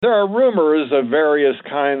There are rumors of various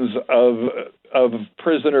kinds of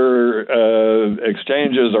prisoner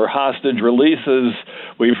exchanges or hostage releases.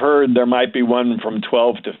 We've heard there might be one from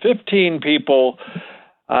 12 to 15 people.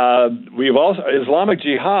 We've also Islamic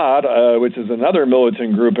Jihad, which is another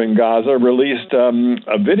militant group in Gaza, released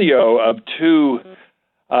a video of two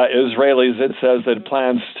Israelis. It says that it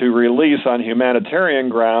plans to release on humanitarian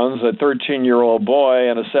grounds a 13-year-old boy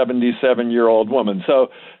and a 77-year-old woman. So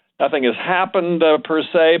nothing has happened per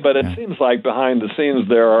se, but it seems like behind the scenes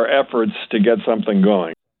there are efforts to get something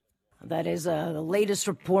going. That is the latest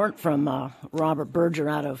report from Robert Berger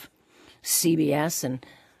out of CBS, and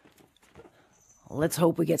let's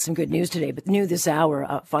hope we get some good news today. But new this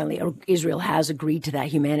hour, finally, Israel has agreed to that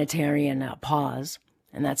humanitarian pause,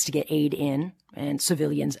 and that's to get aid in and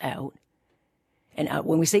civilians out. And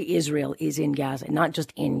when we say Israel is in Gaza, not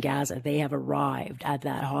just in Gaza, they have arrived at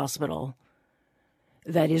that hospital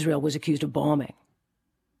that Israel was accused of bombing.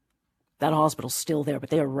 That hospital's still there, but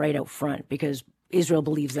they are right out front because Israel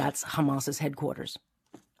believes that's Hamas's headquarters,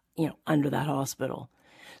 under that hospital.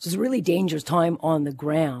 So it's a really dangerous time on the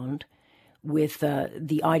ground with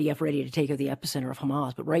the IDF ready to take out the epicenter of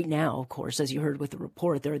Hamas. But right now, of course, as you heard with the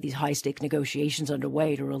report, there are these high-stakes negotiations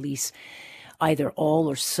underway to release either all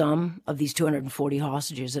or some of these 240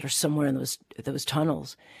 hostages that are somewhere in those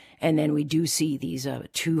tunnels. And then we do see these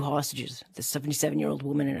two hostages, the 77-year-old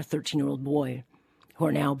woman and a 13-year-old boy, who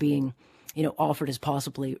are now being, offered as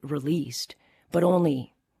possibly released, but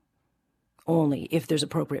only if there's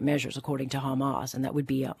appropriate measures, according to Hamas, and that would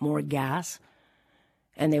be more gas,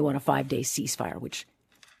 and they want a 5-day ceasefire, which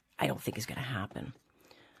I don't think is going to happen.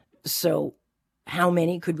 So how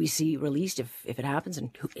many could we see released if it happens,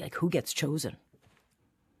 and who gets chosen?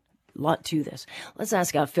 A lot to this. Let's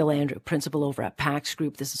ask Phil Andrew, principal over at PAX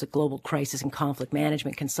Group. This is a global crisis and conflict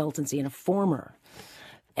management consultancy and a former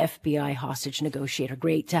FBI hostage negotiator.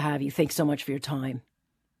 Great to have you. Thanks so much for your time.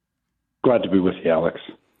 Glad to be with you, Alex.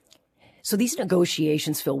 So these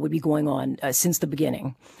negotiations, Phil, would be going on since the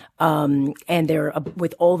beginning. And they're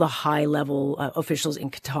with all the high-level officials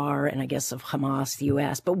in Qatar and I guess of Hamas, the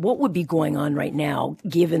U.S. But what would be going on right now,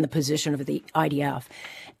 given the position of the IDF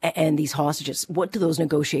and these hostages? What do those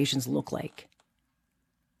negotiations look like?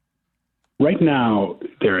 Right now,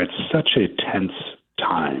 they're at such a tense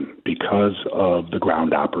time because of the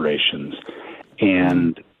ground operations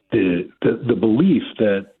and the belief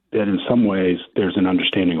that in some ways there's an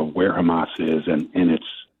understanding of where Hamas is and its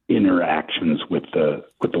interactions with the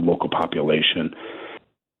local population.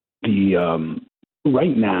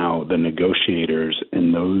 Right now, the negotiators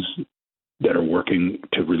and those that are working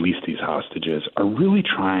to release these hostages are really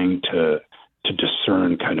trying to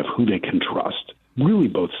discern kind of who they can trust. Really,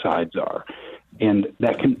 both sides are. And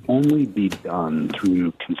that can only be done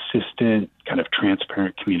through consistent, kind of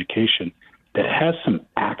transparent communication that has some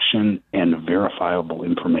action and verifiable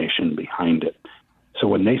information behind it. So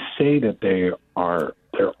when they say that they're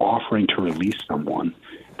offering to release someone,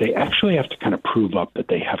 they actually have to kind of prove up that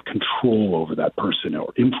they have control over that person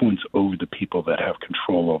or influence over the people that have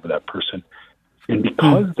control over that person. And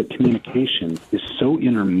because the communication is so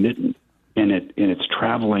intermittent and it's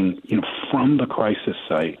traveling, from the crisis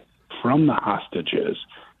site, from the hostages,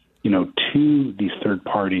 to these third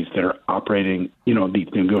parties that are operating, the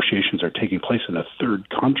negotiations are taking place in a third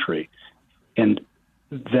country, and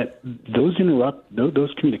that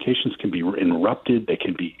those communications can be interrupted, they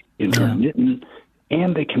can be intermittent,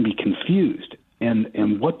 and they can be confused.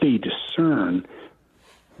 And what they discern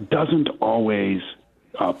doesn't always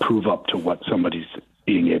prove up to what somebody's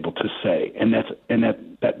being able to say. And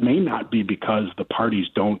that may not be because the parties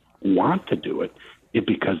don't want to do it. It's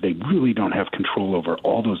because they really don't have control over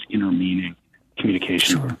all those intermeaning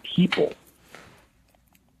communications with people.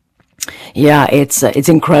 Yeah, it's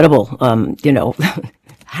incredible,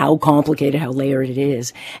 how complicated, how layered it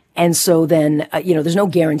is. And so then, there's no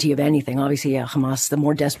guarantee of anything. Obviously, Hamas, the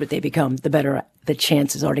more desperate they become, the better the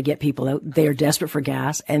chances are to get people out. They're desperate for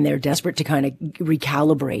gas, and they're desperate to kind of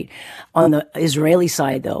recalibrate. On the Israeli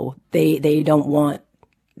side, though, they don't want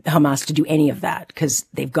Hamas to do any of that because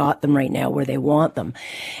they've got them right now where they want them.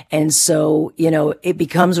 And so, it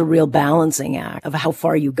becomes a real balancing act of how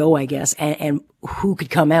far you go, I guess, and who could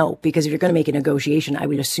come out. Because if you're going to make a negotiation, I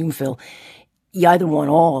would assume, Phil, you either want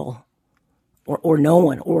all or no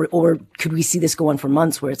one, or could we see this go on for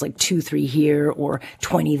months where it's like 2-3 here or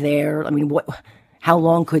 20 there? I mean, how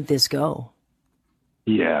long could this go?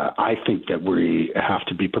 Yeah, I think that we have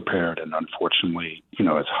to be prepared. And unfortunately,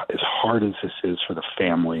 as hard as this is for the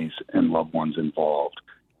families and loved ones involved,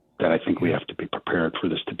 that I think we have to be prepared for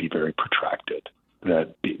this to be very protracted.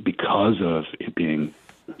 That because of it being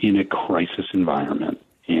in a crisis environment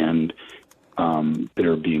and that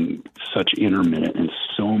are being such intermittent and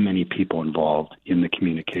so many people involved in the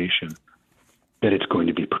communication that it's going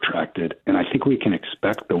to be protracted. And I think we can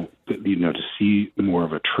expect to see more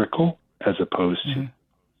of a trickle as opposed to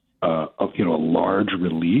a large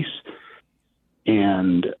release,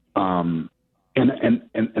 and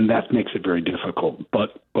that makes it very difficult.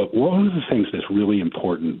 But one of the things that's really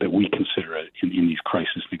important that we consider in these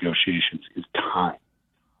crisis negotiations is time,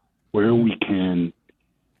 where we can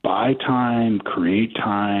buy time, create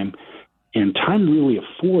time, and time really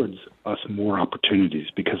affords us more opportunities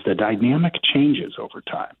because the dynamic changes over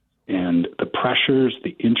time, and the pressures,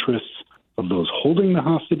 the interests of those holding the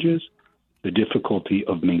hostages, the difficulty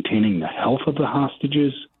of maintaining the health of the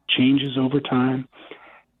hostages changes over time,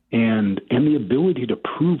 and the ability to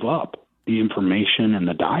prove up the information and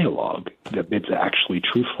the dialogue that it's actually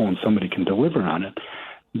truthful and somebody can deliver on it.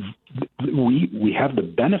 We have the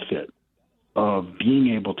benefit of being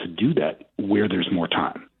able to do that where there's more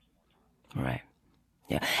time. Right.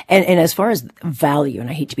 Yeah. And as far as value, and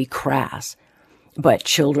I hate to be crass, but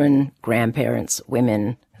children, grandparents,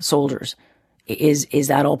 women, soldiers, is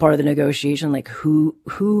that all part of the negotiation? Like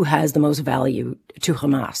who has the most value to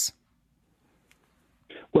Hamas?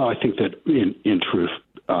 Well, I think that in truth,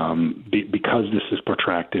 because this is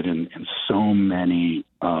protracted and so many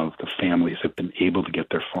of the families have been able to get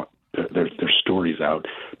their stories out,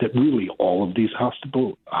 that really all of these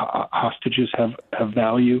hostages have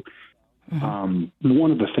value. Mm-hmm.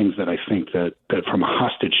 One of the things that I think that from a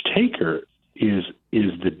hostage taker is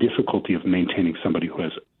the difficulty of maintaining somebody who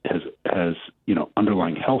has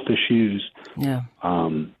underlying health issues,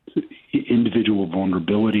 individual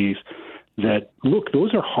vulnerabilities. That look,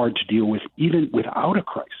 those are hard to deal with even without a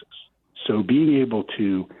crisis. So being able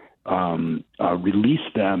to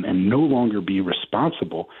release them and no longer be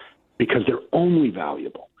responsible because they're only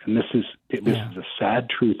valuable, and this is a sad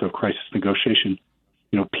truth of crisis negotiation.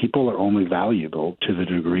 People are only valuable to the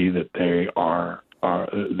degree that they are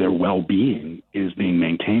their well-being is being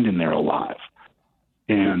maintained and they're alive.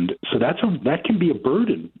 And so that can be a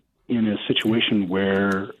burden in a situation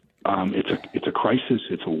where it's a crisis,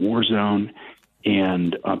 it's a war zone,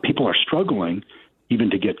 and people are struggling even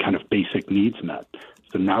to get kind of basic needs met.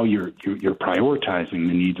 So now you're prioritizing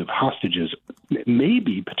the needs of hostages,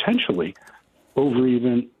 maybe potentially over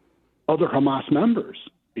even other Hamas members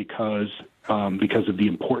because of the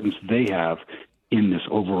importance they have in this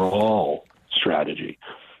overall strategy.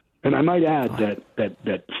 And I might add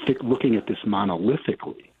that looking at this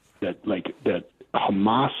monolithically, that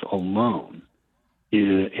Hamas alone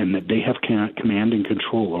and that they have command and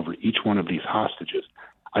control over each one of these hostages,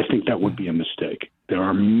 I think that would be a mistake. There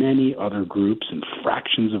are many other groups and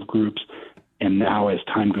fractions of groups, and now as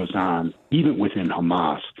time goes on, even within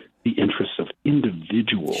Hamas, the interests of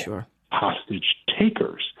individual hostage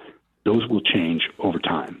takers, those will change over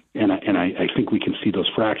time. And I think we can see those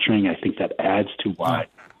fracturing. I think that adds to why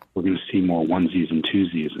we're going to see more onesies and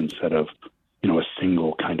twosies instead of, a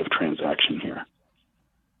single kind of transaction here.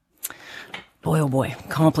 Boy, oh boy,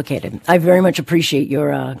 complicated. I very much appreciate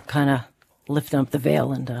your kind of lifting up the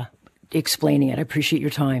veil and explaining it. I appreciate your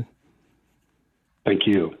time. Thank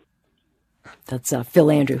you. That's Phil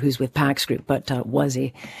Andrew, who's with Pax Group, but was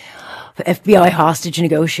a FBI hostage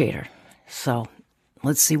negotiator. So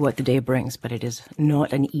let's see what the day brings, but it is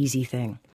not an easy thing.